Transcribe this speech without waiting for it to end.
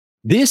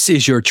This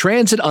is your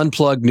Transit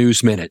Unplugged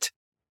News Minute.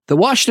 The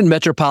Washington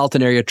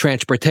Metropolitan Area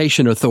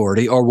Transportation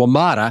Authority, or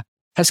WMATA,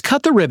 has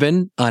cut the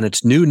ribbon on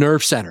its new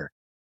nerve center.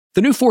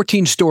 The new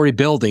 14-story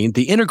building,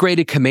 the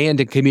Integrated Command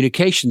and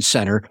Communications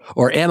Center,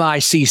 or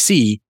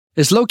MICC,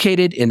 is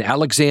located in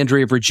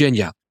Alexandria,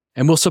 Virginia,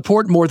 and will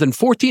support more than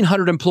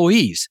 1,400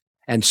 employees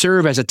and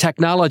serve as a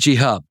technology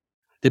hub.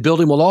 The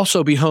building will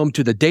also be home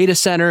to the data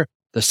center,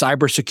 the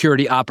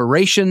cybersecurity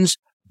operations,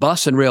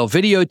 bus and rail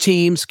video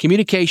teams,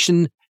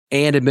 communication,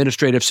 and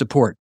administrative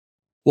support.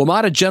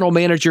 WMATA General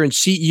Manager and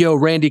CEO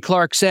Randy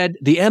Clark said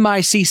the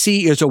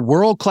MICC is a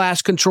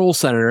world-class control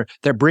center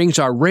that brings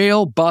our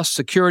rail, bus,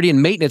 security,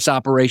 and maintenance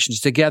operations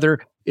together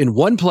in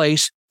one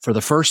place for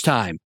the first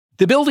time.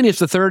 The building is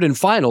the third and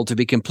final to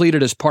be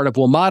completed as part of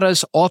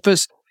WMATA's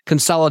office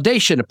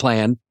consolidation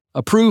plan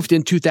approved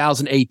in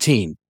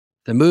 2018.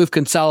 The move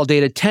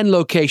consolidated 10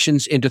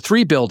 locations into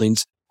 3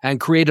 buildings and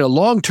created a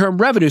long-term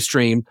revenue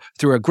stream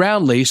through a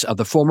ground lease of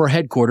the former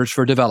headquarters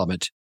for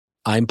development.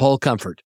 I'm Paul Comfort.